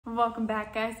Welcome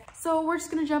back, guys. So we're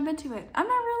just gonna jump into it. I'm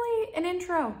not really an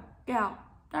intro gal,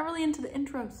 not really into the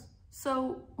intros.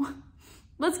 So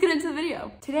let's get into the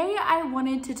video. Today, I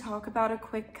wanted to talk about a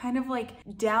quick kind of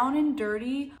like down and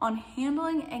dirty on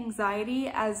handling anxiety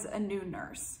as a new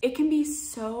nurse. It can be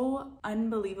so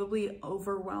unbelievably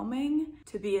overwhelming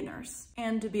to be a nurse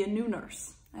and to be a new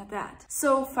nurse at that.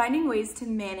 So finding ways to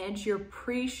manage your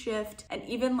pre-shift and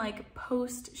even like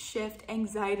post-shift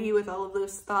anxiety with all of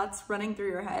those thoughts running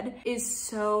through your head is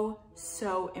so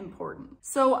important.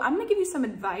 So I'm gonna give you some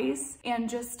advice and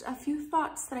just a few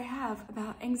thoughts that I have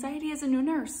about anxiety as a new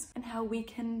nurse and how we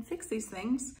can fix these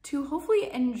things to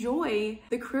hopefully enjoy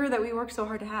the career that we work so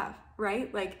hard to have.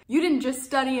 Right? Like, you didn't just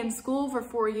study in school for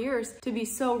 4 years to be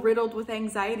so riddled with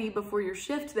anxiety before your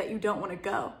shift that you don't want to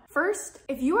go. First,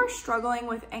 if you are struggling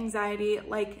with anxiety,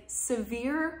 like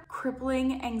severe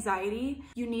crippling anxiety,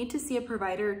 you need to see a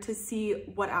provider to see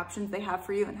what options they have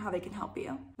for you and how they can help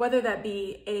you. Whether that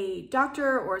be a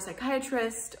doctor or a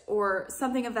psychiatrist or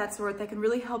something of that sort that can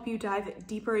really help you dive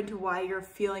deeper into why you're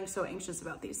feeling so anxious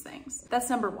about these things. That's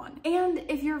number one. And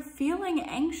if you're feeling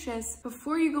anxious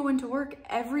before you go into work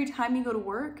every time you go to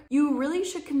work, you really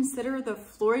should consider the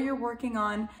floor you're working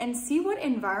on and see what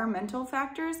environmental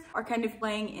factors are kind of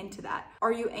playing into that.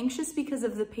 Are you anxious because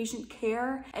of the patient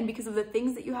care and because of the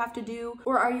things that you have to do?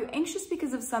 Or are you anxious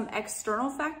because of some external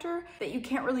factor that you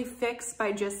can't really fix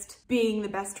by just being the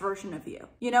best version of you,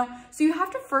 you know? So you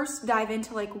have to first dive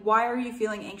into like, why are you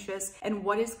feeling anxious and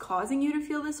what is causing you to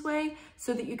feel this way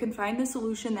so that you can find the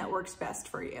solution that works best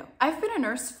for you. I've been a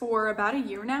nurse for about a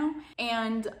year now,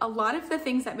 and a lot of the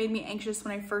things that made me anxious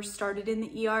when I first started in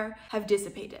the ER have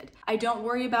dissipated. I don't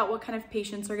worry about what kind of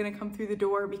patients are gonna come through the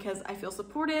door because I feel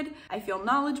supported, I feel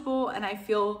knowledgeable, and I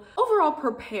feel overall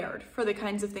prepared for the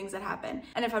kinds of things that happen.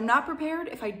 And if I'm not prepared,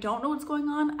 if I don't know what's going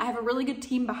on, I have a really good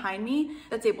team behind me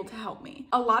that's able to help me.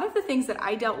 A lot of the things that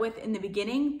I dealt with in the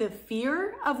beginning, the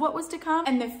fear of what was to come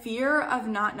and the fear of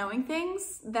not knowing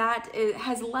things, that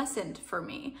has lessened for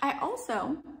me. I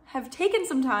also have taken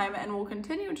some time and will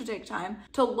continue to take time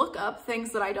to look up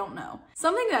things that I don't know.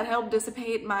 Something that helped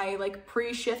dissipate my like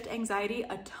pre-shift anxiety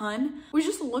a ton was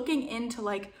just looking into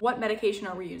like, what medication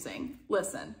are we using?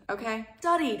 Listen, okay?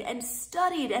 Studied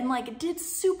and like did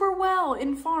super well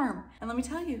in pharm. And let me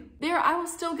tell you, there I will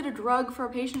still get a drug for a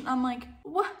patient and I'm like,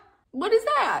 what is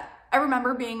that? I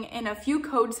remember being in a few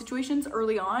code situations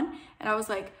early on and I was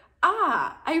like,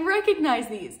 I recognize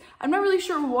these. I'm not really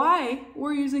sure why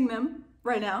we're using them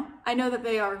right now. I know that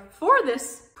they are for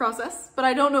this process, but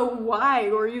I don't know why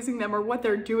we're using them or what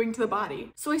they're doing to the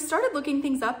body. So I started looking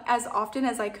things up as often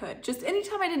as I could. Just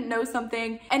anytime I didn't know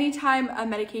something, anytime a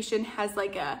medication has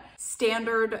like a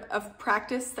standard of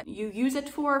practice that you use it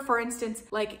for instance,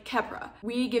 like Keppra.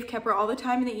 We give Keppra all the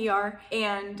time in the ER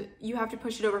and you have to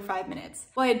push it over 5 minutes.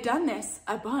 Well, I had done this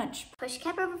a bunch. Push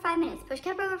Keppra over 5 minutes, push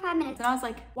Keppra over 5 minutes. And I was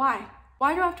like, why?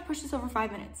 Why do I have to push this over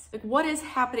 5 minutes? Like, what is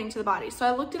happening to the body? So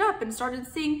I looked it up and started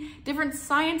seeing different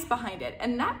science behind it.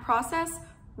 And that process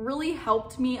really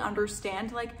helped me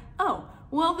understand like, oh,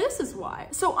 well, this is why.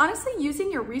 So honestly,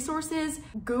 using your resources,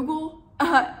 Google,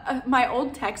 my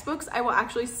old textbooks, I will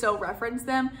actually still reference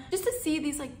them just to see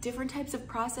these like different types of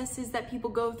processes that people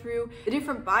go through, the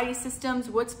different body systems,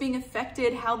 what's being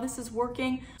affected, how this is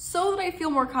working, so that I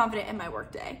feel more confident in my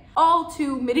workday, all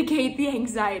to mitigate the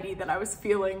anxiety that I was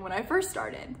feeling when I first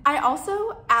started. I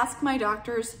also ask my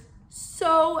doctors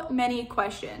so many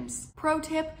questions. Pro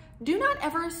tip, do not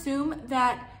ever assume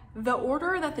that the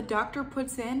order that the doctor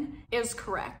puts in is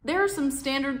correct. There are some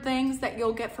standard things that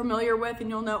you'll get familiar with and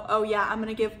you'll know, oh yeah, I'm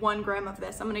gonna give 1 gram of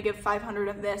this, I'm gonna give 500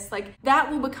 of this, like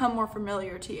that will become more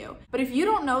familiar to you. But if you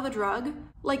don't know the drug,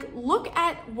 like look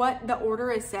at what the order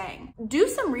is saying. Do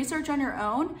some research on your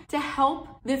own to help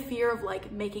the fear of like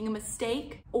making a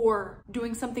mistake or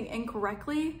doing something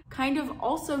incorrectly kind of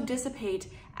also dissipate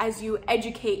as you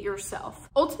educate yourself.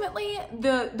 Ultimately,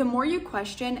 the more you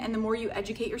question and the more you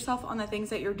educate yourself on the things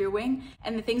that you're doing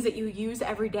and the things that you use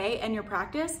every day in your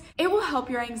practice, it will help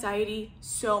your anxiety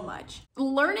so much.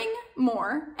 Learning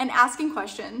more and asking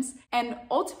questions and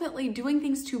ultimately doing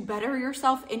things to better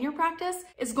yourself in your practice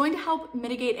is going to help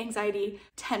mitigate anxiety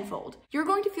tenfold. You're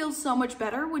going to feel so much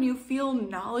better when you feel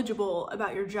knowledgeable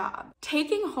about your job.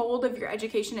 Taking hold of your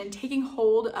education and taking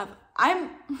hold of, I'm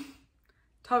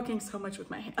talking so much with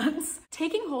my hands.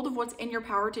 Taking hold of what's in your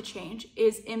power to change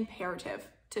is imperative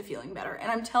to feeling better. And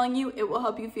I'm telling you, it will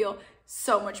help you feel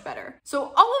so much better.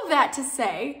 So all of that to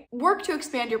say, work to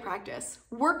expand your practice,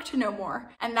 work to know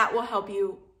more, and that will help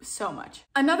you so much.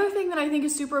 Another thing that I think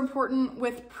is super important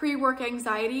with pre-work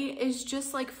anxiety is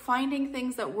just like finding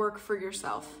things that work for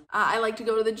yourself. I like to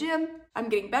go to the gym. I'm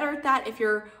getting better at that. If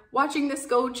you're watching this,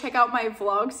 go check out my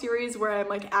vlog series where I'm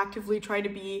like actively trying to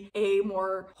be a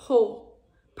more whole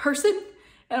person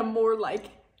and a more like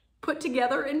put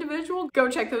together individual. Go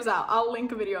check those out. I'll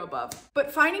link a video above.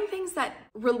 But finding things that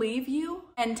relieve you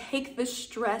and take the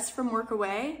stress from work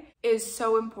away is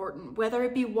so important. Whether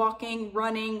it be walking,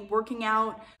 running, working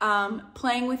out,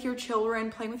 playing with your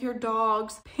children, playing with your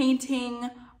dogs, painting,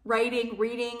 writing,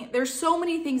 reading. There's so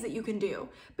many things that you can do,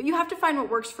 but you have to find what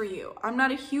works for you. I'm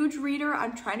not a huge reader.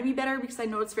 I'm trying to be better because I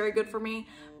know it's very good for me,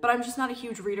 but I'm just not a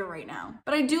huge reader right now.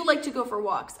 But I do like to go for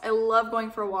walks. I love going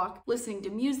for a walk, listening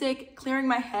to music, clearing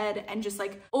my head, and just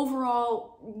like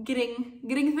overall getting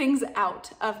things out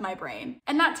of my brain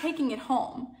and not taking it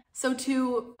home. So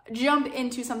to jump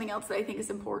into something else that I think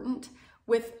is important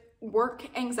with work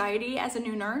anxiety as a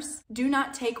new nurse, do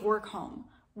not take work home.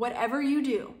 Whatever you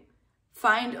do,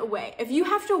 find a way. If you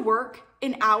have to work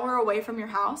an hour away from your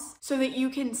house so that you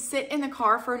can sit in the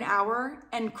car for an hour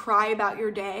and cry about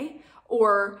your day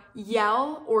or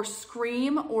yell or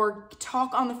scream or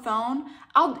talk on the phone,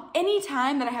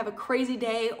 anytime that I have a crazy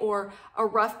day or a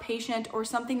rough patient or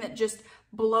something that just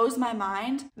blows my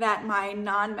mind that my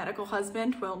non-medical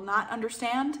husband will not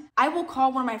understand, I will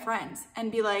call one of my friends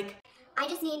and be like, I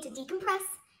just need to decompress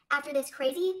after this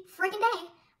crazy friggin' day.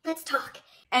 Let's talk.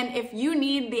 And if you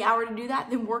need the hour to do that,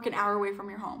 then work an hour away from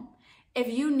your home. If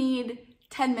you need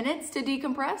 10 minutes to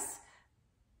decompress,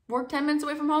 work 10 minutes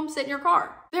away from home, sit in your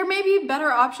car. There may be better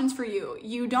options for you.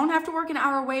 You don't have to work an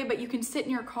hour away, but you can sit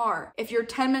in your car. If you're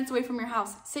 10 minutes away from your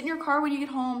house, sit in your car when you get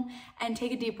home and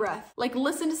take a deep breath. Like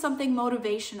listen to something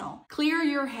motivational, clear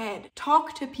your head,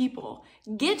 talk to people,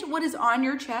 get what is on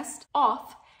your chest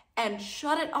off and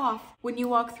shut it off when you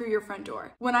walk through your front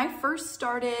door. When I first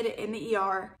started in the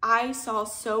ER, I saw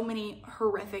so many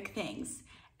horrific things.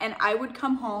 And I would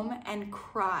come home and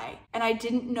cry. And I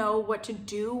didn't know what to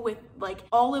do with like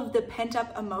all of the pent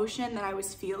up emotion that I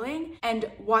was feeling.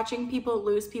 And watching people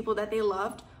lose people that they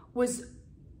loved was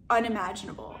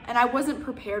unimaginable. And I wasn't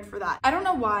prepared for that. I don't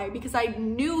know why, because I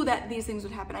knew that these things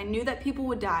would happen. I knew that people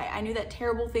would die. I knew that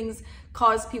terrible things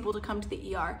caused people to come to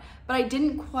the ER. But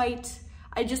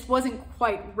I just wasn't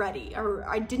quite ready, or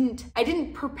I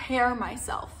didn't prepare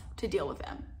myself to deal with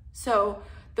them. So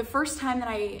the first time that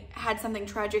I had something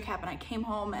tragic happen, I came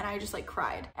home and I just like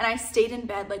cried. And I stayed in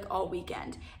bed like all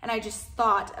weekend. And I just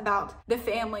thought about the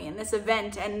family and this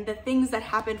event and the things that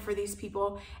happened for these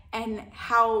people and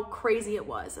how crazy it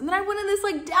was. And then I went in this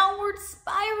like downward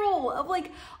spiral of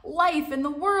like life and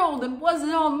the world and what does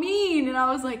it all mean? And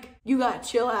I was like, you gotta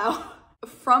chill out.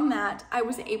 From that, I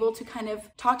was able to kind of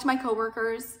talk to my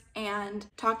coworkers and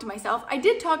talk to myself. I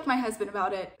did talk to my husband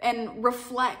about it and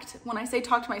reflect. When I say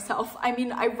talk to myself, I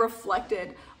mean I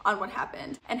reflected on what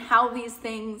happened and how these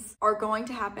things are going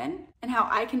to happen and how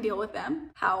I can deal with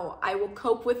them, how I will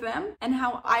cope with them, and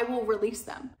how I will release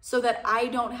them so that I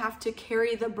don't have to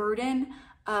carry the burden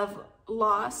of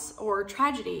loss or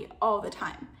tragedy all the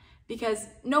time, because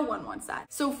no one wants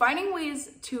that. So finding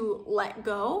ways to let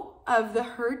go of the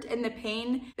hurt and the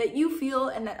pain that you feel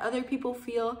and that other people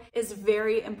feel is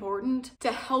very important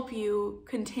to help you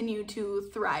continue to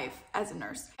thrive as a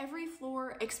nurse. Every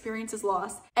floor experiences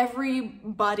loss.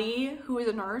 Everybody who is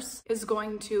a nurse is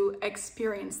going to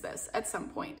experience this at some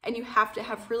point. And you have to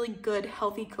have really good,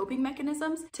 healthy coping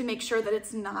mechanisms to make sure that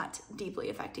it's not deeply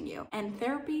affecting you. And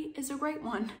therapy is a great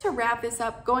one. To wrap this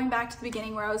up, going back to the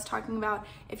beginning where I was talking about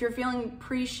if you're feeling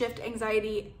pre-shift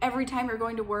anxiety every time you're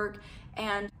going to work,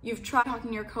 and you've tried talking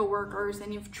to your coworkers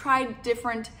and you've tried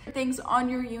different things on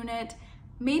your unit,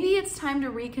 maybe it's time to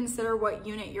reconsider what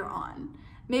unit you're on.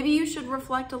 Maybe you should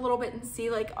reflect a little bit and see,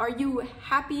 like, are you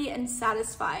happy and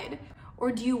satisfied,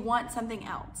 or do you want something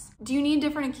else? Do you need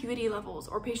different acuity levels,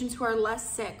 or patients who are less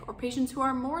sick, or patients who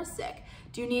are more sick?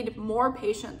 Do you need more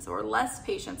patients or less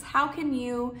patients? How can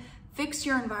you fix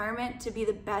your environment to be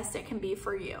the best it can be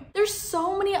for you? There's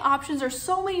so many options, there's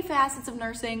so many facets of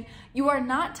nursing. You are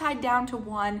not tied down to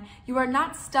one, you are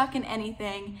not stuck in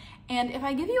anything. And if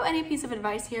I give you any piece of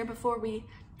advice here before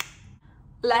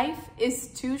life is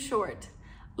too short.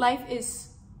 Life is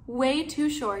way too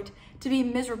short to be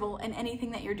miserable in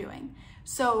anything that you're doing.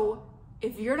 So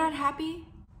if you're not happy,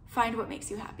 find what makes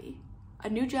you happy. A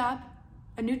new job,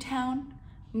 a new town,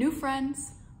 new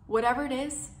friends, whatever it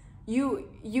is,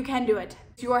 you can do it.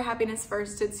 It's your happiness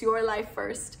first. It's your life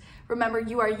first. Remember,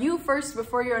 you are you first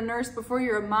before you're a nurse, before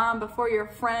you're a mom, before you're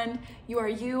a friend. You are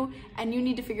you, and you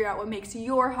need to figure out what makes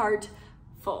your heart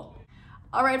full.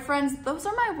 All right, friends, those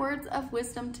are my words of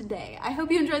wisdom today. I hope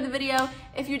you enjoyed the video.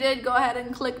 If you did, go ahead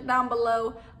and click down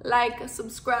below, like,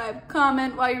 subscribe,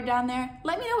 comment while you're down there.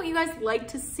 Let me know what you guys like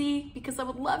to see, because I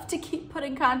would love to keep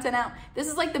putting content out. This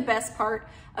is like the best part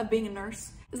of being a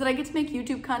nurse, is that I get to make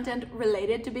YouTube content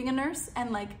related to being a nurse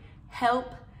and like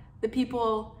help the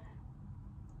people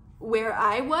where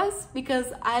I was,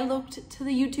 because I looked to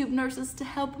the YouTube nurses to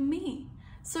help me.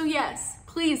 So yes,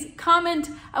 please comment.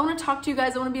 I want to talk to you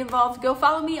guys. I want to be involved. Go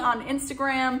follow me on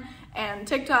Instagram and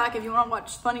TikTok if you want to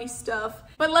watch funny stuff.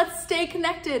 But let's stay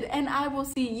connected, and I will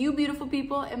see you beautiful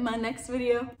people in my next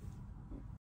video.